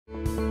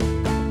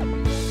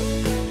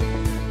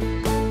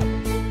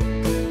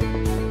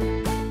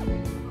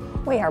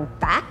We are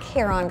back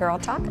here on Girl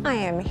Talk. I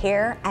am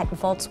here at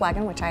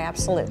Volkswagen, which I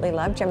absolutely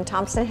love. Jim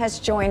Thompson has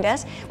joined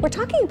us. We're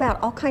talking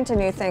about all kinds of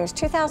new things.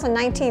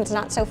 2019 is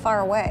not so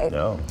far away.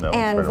 No.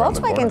 And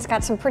Volkswagen's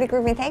got some pretty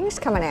groovy things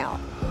coming out.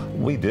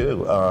 We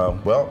do.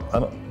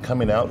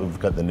 Coming out, we've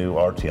got the new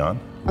Arteon,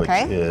 which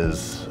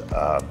is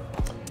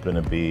going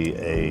to be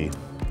a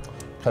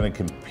kind of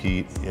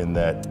compete in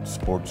that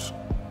sports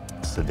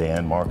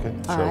sedan market.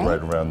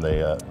 Right around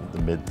the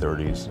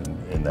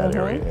mid-30s in that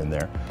area in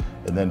there.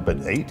 And then,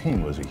 but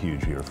 18 was a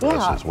huge year for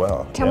us as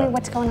well. Tell me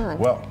what's going on.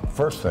 Well,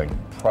 first thing,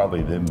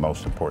 probably the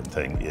most important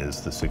thing is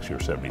the 6-year,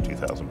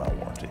 72,000 mile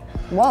warranty.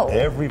 Whoa.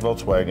 Every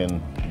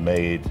Volkswagen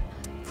made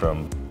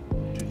from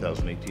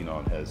 2018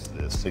 on has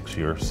the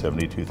 6-year,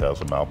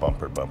 72,000 mile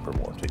bumper-to-bumper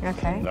warranty.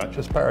 Okay. Not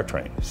just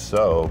powertrain.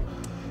 So,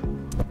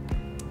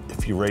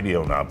 if your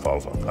radio knob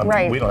falls off, I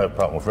mean, we don't have a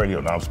problem with radio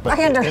knobs, but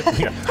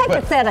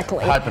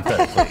hypothetically,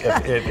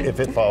 if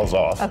it falls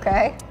off,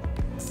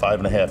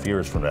 5.5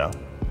 years from now,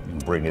 you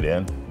can bring it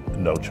in,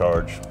 no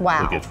charge.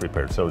 Wow. It gets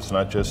repaired. So it's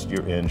not just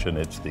your engine;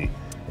 it's the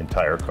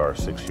entire car,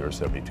 6 years,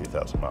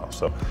 72,000 miles.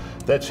 So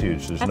that's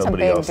huge. There's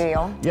nobody else. That's a big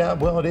deal. Yeah,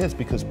 well, it is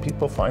because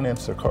people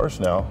finance their cars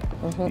now.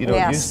 You know,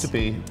 it used to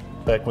be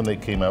back when they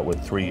came out with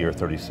 3-year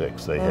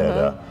 36. They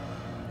had.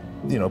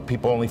 You know,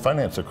 people only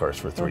finance their cars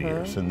for 3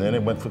 years, and then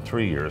it went from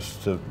 3 years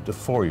to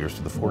 4 years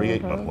to the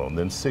 48-month loan,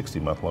 then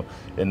 60-month loan,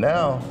 and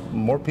now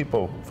more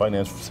people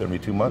finance for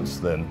 72 months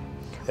than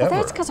ever. Well,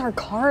 that's because our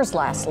cars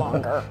last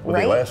longer, well,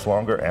 they last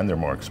longer and they're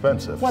more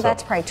expensive. Well,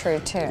 that's probably true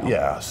too.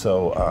 Yeah.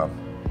 So,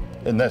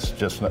 and that's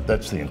just not,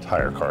 that's the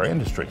entire car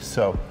industry.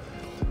 So,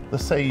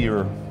 let's say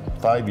you're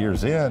 5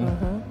 years in,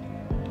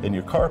 and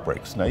your car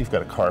breaks. Now you've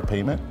got a car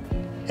payment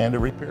and a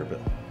repair bill.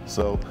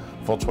 So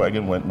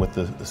Volkswagen went with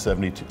the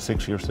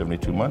 6-year,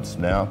 72 months.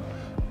 Now,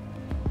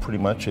 pretty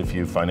much if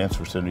you finance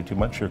for 72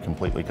 months, you're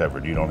completely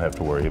covered. You don't have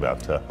to worry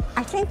about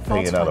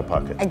paying out of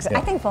pocket.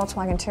 I think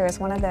Volkswagen too is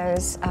one of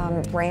those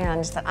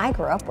brands that I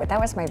grew up with. That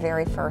was my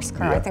very first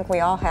car. I think we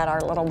all had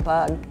our little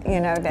Bug, you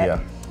know, that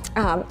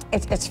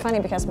it's funny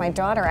because my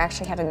daughter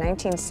actually had a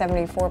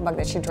 1974 Bug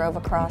that she drove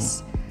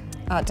across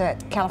to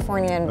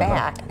California and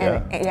back.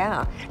 And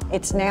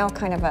it's now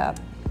kind of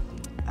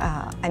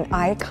an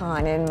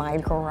icon in my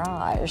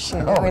garage.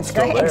 You know, it's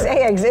still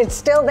there. It's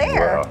still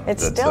there. Wow,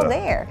 it's still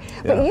there.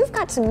 But you've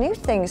got some new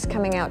things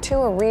coming out too,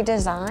 a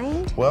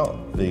redesigned. Well,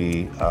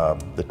 the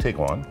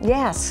Tiguan.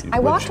 Yes, I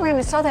walked around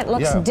and saw that. It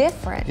looks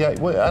different. Yeah,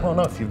 well, I don't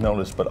know if you've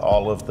noticed, but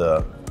all of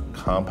the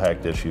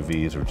compact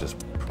SUVs are just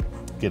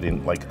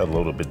getting like a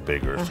little bit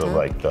bigger. So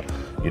like the,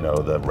 you know,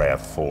 the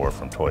RAV4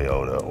 from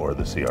Toyota or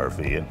the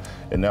CR-V,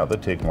 and now the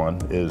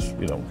Tiguan is,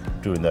 you know,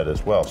 doing that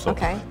as well. So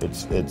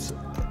it's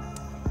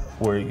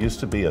where it used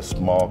to be a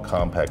small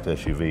compact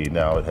SUV,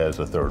 now it has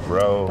a third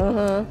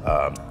row.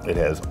 It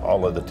has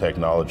all of the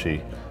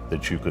technology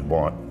that you could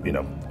want, you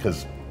know,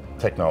 because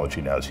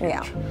technology now is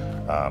huge.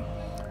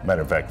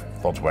 Matter of fact,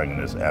 Volkswagen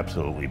has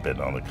absolutely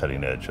been on the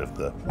cutting edge of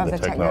the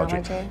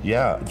technology.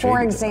 Yeah.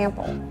 For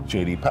example?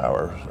 J.D.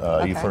 Power.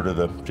 You've heard of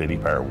the J.D.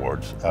 Power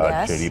Awards.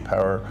 J.D.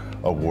 Power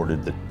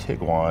awarded the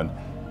Tiguan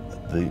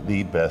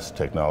the best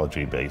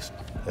technology-based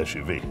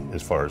SUV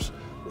as far as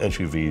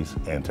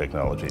SUVs and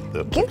technology.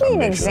 Give me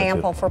an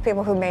example for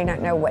people who may not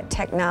know what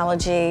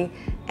technology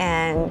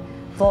and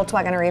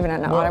Volkswagen or even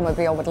an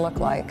automobile would look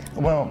like.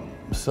 Well,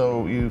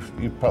 so you've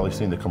probably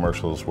seen the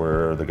commercials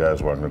where the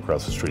guy's walking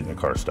across the street and the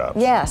car stops.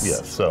 Yes.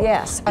 Yes. So,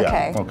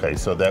 Okay. Okay.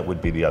 So that would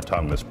be the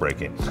autonomous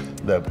braking.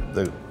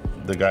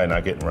 The guy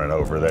not getting run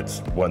over,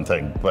 that's one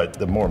thing. But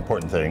the more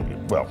important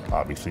thing, well,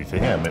 obviously to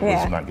him, it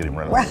was not getting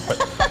run over.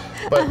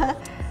 But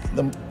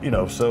you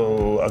know,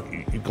 so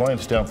you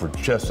glance down for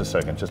just a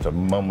second, just a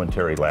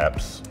momentary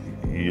lapse.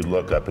 You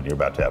look up and you're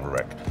about to have a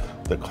wreck.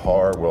 The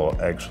car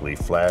will actually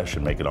flash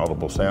and make an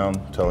audible sound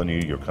telling you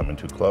you're coming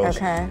too close.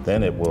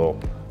 Then it will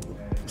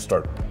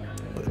start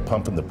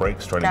pumping the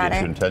brakes, trying to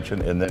get your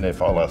attention, and then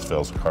if all else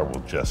fails, the car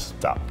will just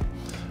stop.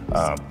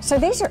 So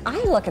these are,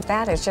 I look at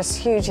that as just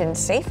huge in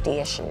safety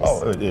issues.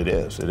 Oh, it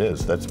is.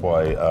 That's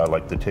why,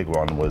 like the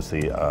Tiguan was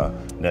the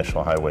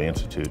National Highway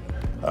Institute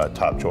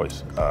top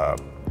choice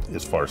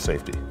as far as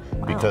safety,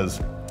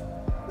 because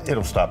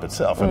it'll stop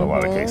itself in a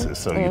lot of cases,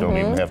 so you don't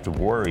even have to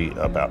worry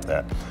about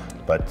that.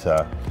 But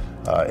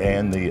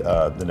and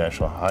the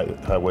National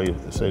Highway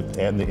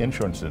Safety and the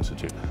Insurance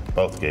Institute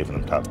both gave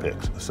them top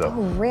picks. So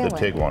the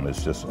Tiguan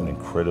is just an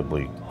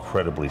incredibly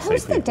safe.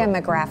 Who's the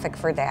demographic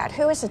for that?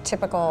 Who is a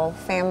typical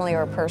family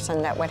or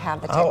person that would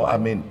have the Tiguan? Oh, I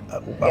mean,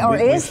 or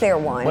is there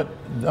one? But,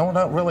 no,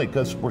 not really,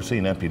 because we're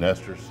seeing empty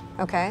nesters.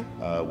 Okay.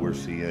 We're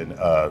seeing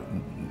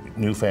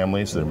new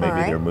families that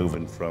maybe they're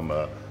moving from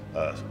a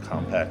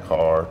compact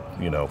car,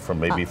 you know, from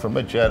maybe from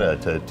a Jetta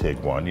to a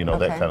Tiguan, you know,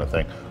 that kind of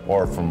thing,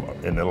 or from,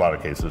 in a lot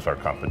of cases, our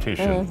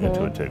competition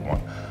into a Tiguan.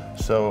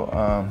 So,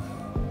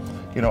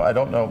 you know, I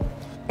don't know.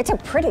 It's a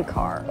pretty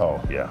car.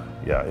 Oh, yeah,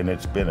 and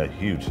it's been a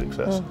huge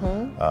success.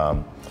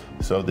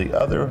 So the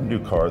other new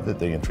car that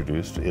they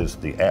introduced is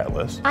the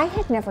Atlas. I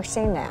had never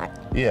seen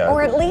that. Yeah.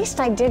 Or at least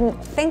I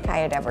didn't think I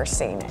had ever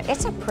seen it.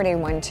 It's a pretty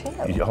one too.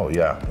 Oh,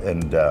 yeah,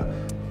 and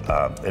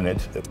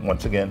And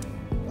once again,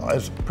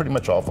 as pretty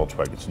much all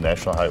Volkswagen, it's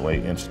National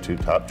Highway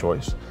Institute top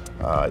choice.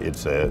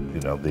 It's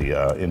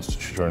the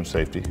Insurance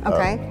Safety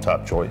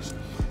top choice.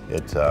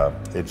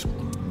 It's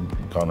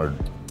garnered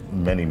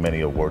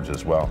many awards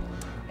as well.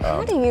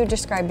 How do you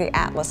describe the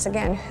Atlas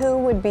again? Who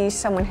would be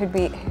someone who'd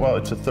be? Well,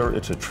 it's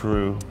a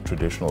true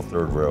traditional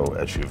third row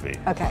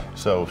SUV. Okay.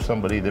 So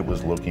somebody that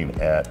was looking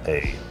at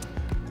a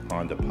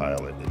Honda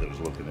Pilot, that was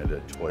looking at a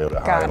Toyota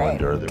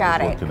Highlander, that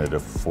was looking at a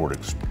Ford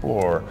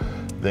Explorer,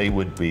 they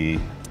would be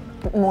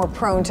more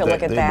prone to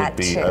look at that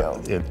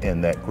too.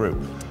 In that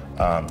group.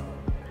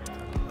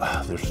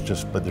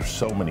 There's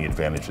so many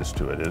advantages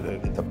to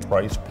it. The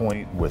price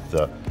point with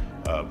the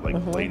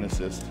lane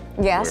assist.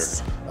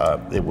 Yes. Where,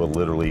 it will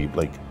literally,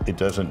 it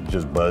doesn't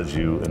just buzz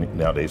you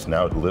nowadays.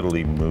 Now it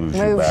literally moves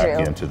you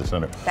back into the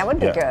center. That would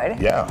be good.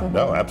 Yeah,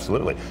 no,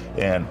 absolutely.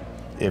 And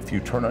if you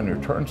turn on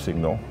your turn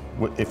signal,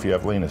 if you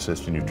have lane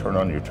assist and you turn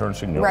on your turn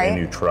signal and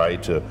you try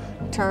to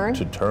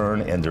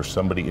turn and there's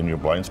somebody in your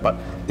blind spot,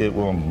 it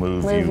will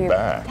move you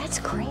back. That's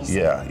crazy.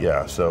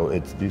 Yeah. So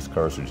these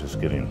cars are just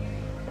getting,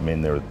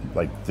 they're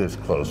this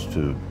close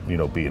to,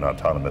 being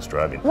autonomous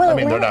driving. Well,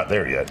 they're not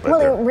there yet.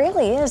 But it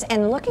really is.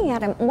 And looking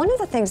at them, one of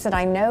the things that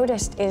I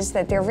noticed is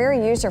that they're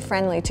very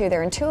user-friendly too.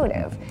 They're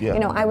intuitive. Yeah.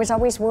 I was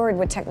always worried,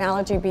 would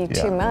technology be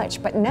too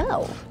much? But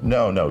no.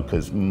 No,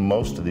 because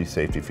most of these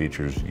safety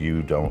features,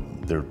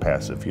 they're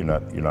passive. You're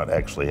not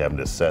actually having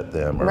to set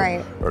them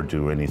or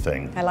do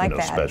anything I like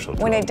that. Special.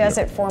 When it does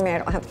it for me, I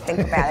don't have to think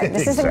about it.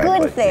 This is a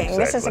good thing.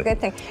 This is a good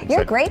thing.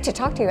 You're great to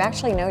talk to. You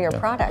actually know your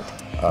product.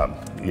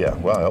 Yeah,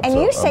 well, I hope and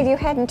so. you said you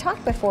hadn't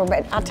talked before,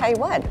 but I'll tell you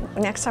what,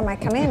 next time I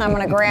come in, I'm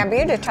going to grab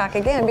you to talk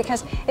again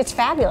because it's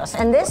fabulous.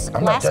 And this,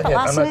 last thing?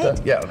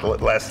 Yeah,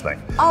 last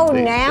thing. Oh,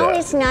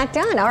 it's not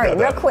done. All right,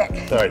 real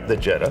quick. All right, the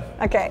Jetta.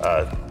 Okay.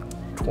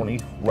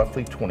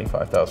 Roughly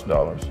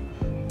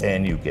 $25,000,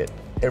 and you get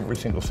every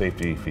single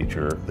safety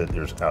feature that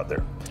there's out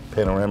there.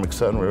 Panoramic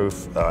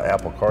sunroof,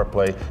 Apple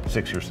CarPlay,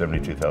 6-year,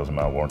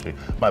 72,000-mile warranty.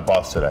 My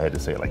boss said I had to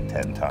say it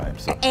 10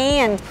 times. So.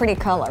 And pretty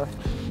color.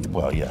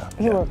 Well, yeah.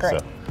 You were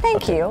great.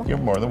 Thank you. You're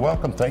more than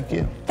welcome. Thank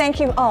you. Thank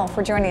you all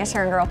for joining us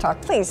here in Girl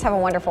Talk. Please have a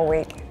wonderful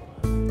week.